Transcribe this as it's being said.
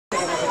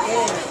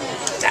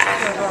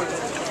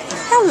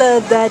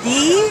Hello,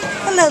 Daddy.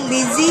 Hello,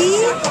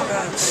 Lizzie.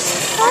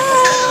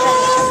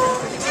 Ah.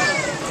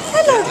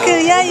 Hello,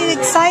 Kuya. You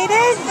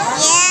excited?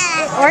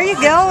 Yeah. Where are you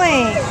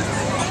going?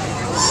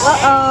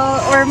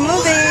 Uh-oh. We're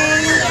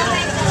moving.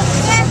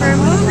 We're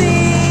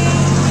moving.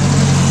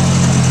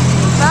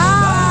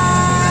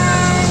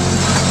 Bye.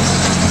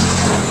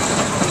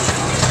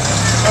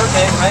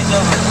 Okay, mine's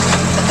over.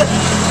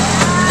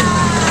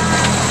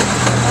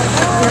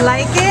 You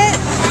like it?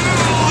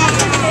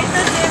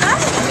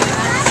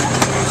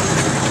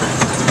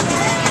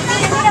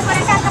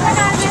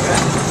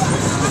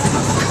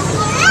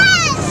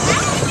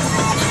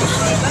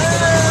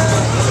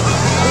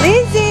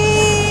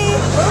 Lizzie!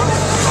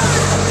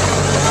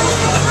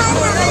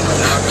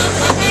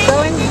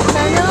 Going to the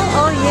tunnel?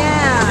 Oh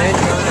yeah. Yeah,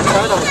 you're going to the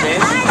tunnel, man.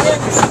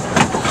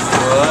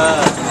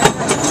 Wow.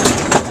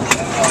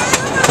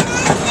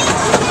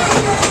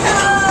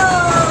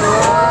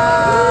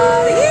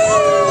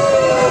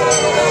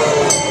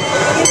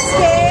 You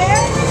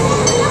scared?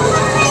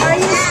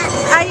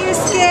 Are you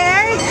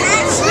scared?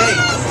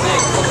 Snake.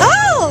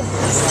 Oh!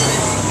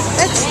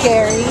 That's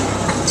scary.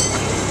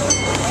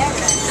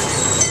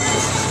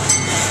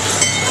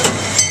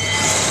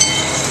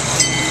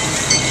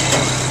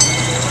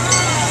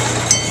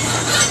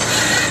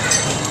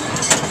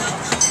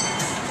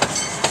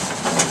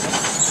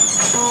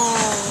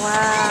 Oh,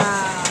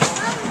 wow.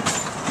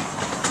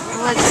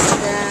 What's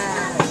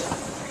that?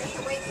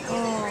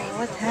 Oh,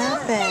 what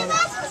happened?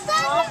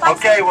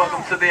 Okay,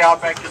 welcome to the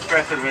Outback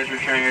Express Adventure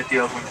Train here at the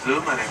Oakland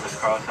Zoo. My name is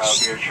Carl. I'll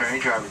be your train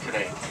driver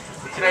today.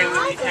 Today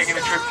we'll be taking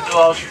a trip to New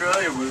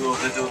Australia. We will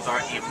visit with our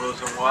emus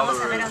and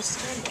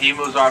wallaroos.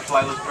 Emus are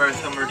flightless birds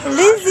similar to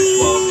Lizzie!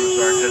 wallaroos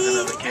are cousin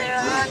of the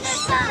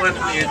kangaroos. Once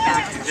we enter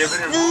this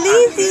exhibit, it's time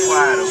to be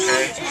quiet,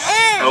 okay?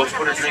 No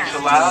food or drinks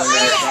allowed.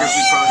 That is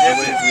strictly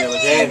prohibited.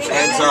 James,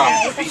 hands off.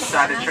 Feet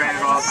side of the train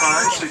at all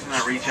times. Please do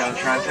not reach out and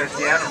try and touch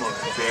the animals.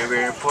 It's very,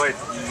 very important.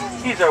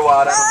 These are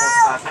wild animals,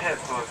 not pets,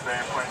 so it's very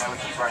important that we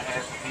keep our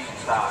hands and feet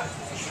inside.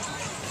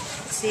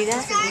 See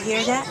that? You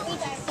hear that?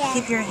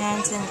 Keep your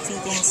hands and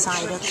feet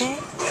inside, okay?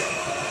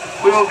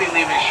 We will be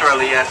leaving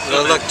shortly, yes.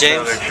 So look,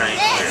 James. Train.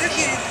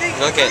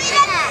 Look it.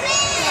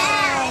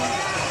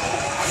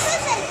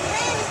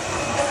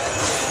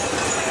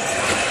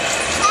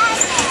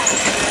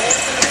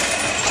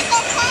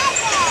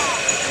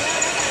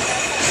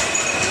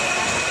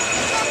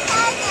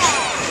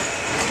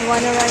 You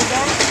wanna ride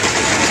that?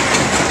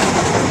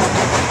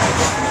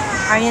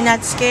 Are you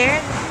not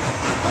scared?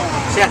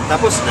 Siya,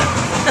 tapos na.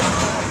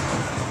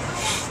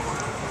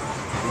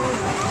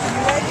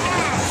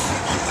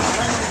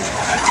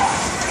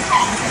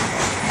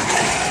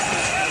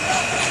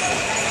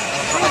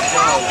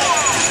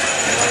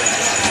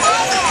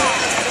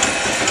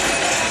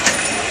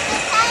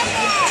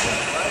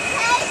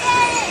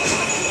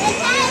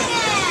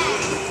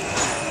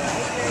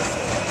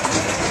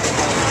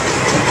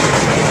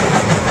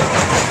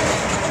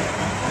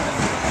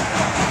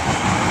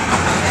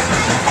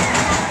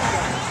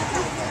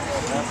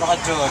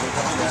 Napaka-jolly.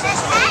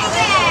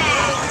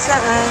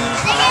 Saan?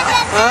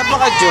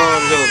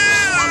 Napaka-jolly.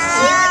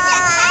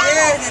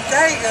 Yeah, the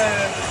tiger.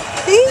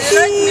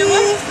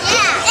 Lizzie!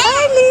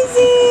 Hi,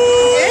 Lizzie!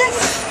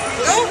 Yes.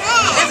 Go.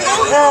 Let's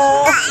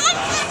go.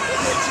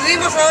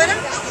 Subimos ahora.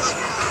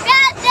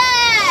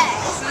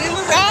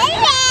 Subimos.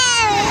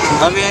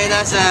 Kami ay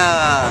nasa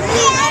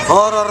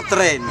horror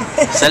train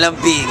sa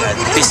Lampigan.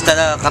 Pista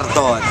na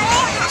karton.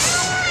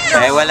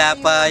 Eh wala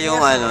pa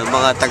yung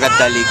mga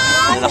taga-dalig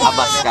na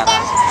nakabaskara.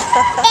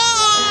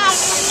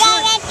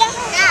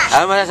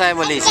 Ano masasabi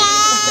mo, Lizzie?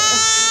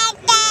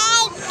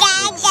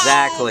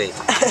 Exactly.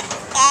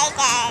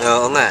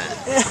 Oo nga.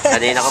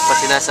 Kanina ko pa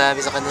sinasabi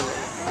sa kanila.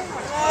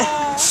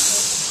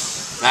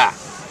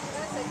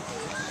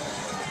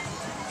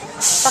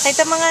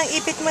 Pakita mga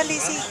ipit mo,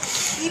 Lizzie.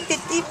 Ipit,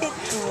 ipit.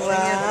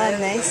 Wow,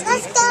 nice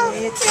ipit. Oh.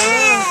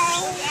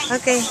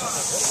 Okay.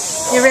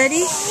 You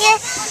ready?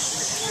 Yes.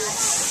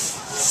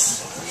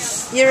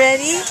 You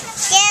ready?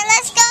 Yeah,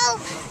 let's go.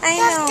 I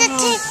know. Have to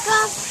take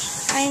off.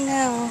 I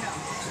know.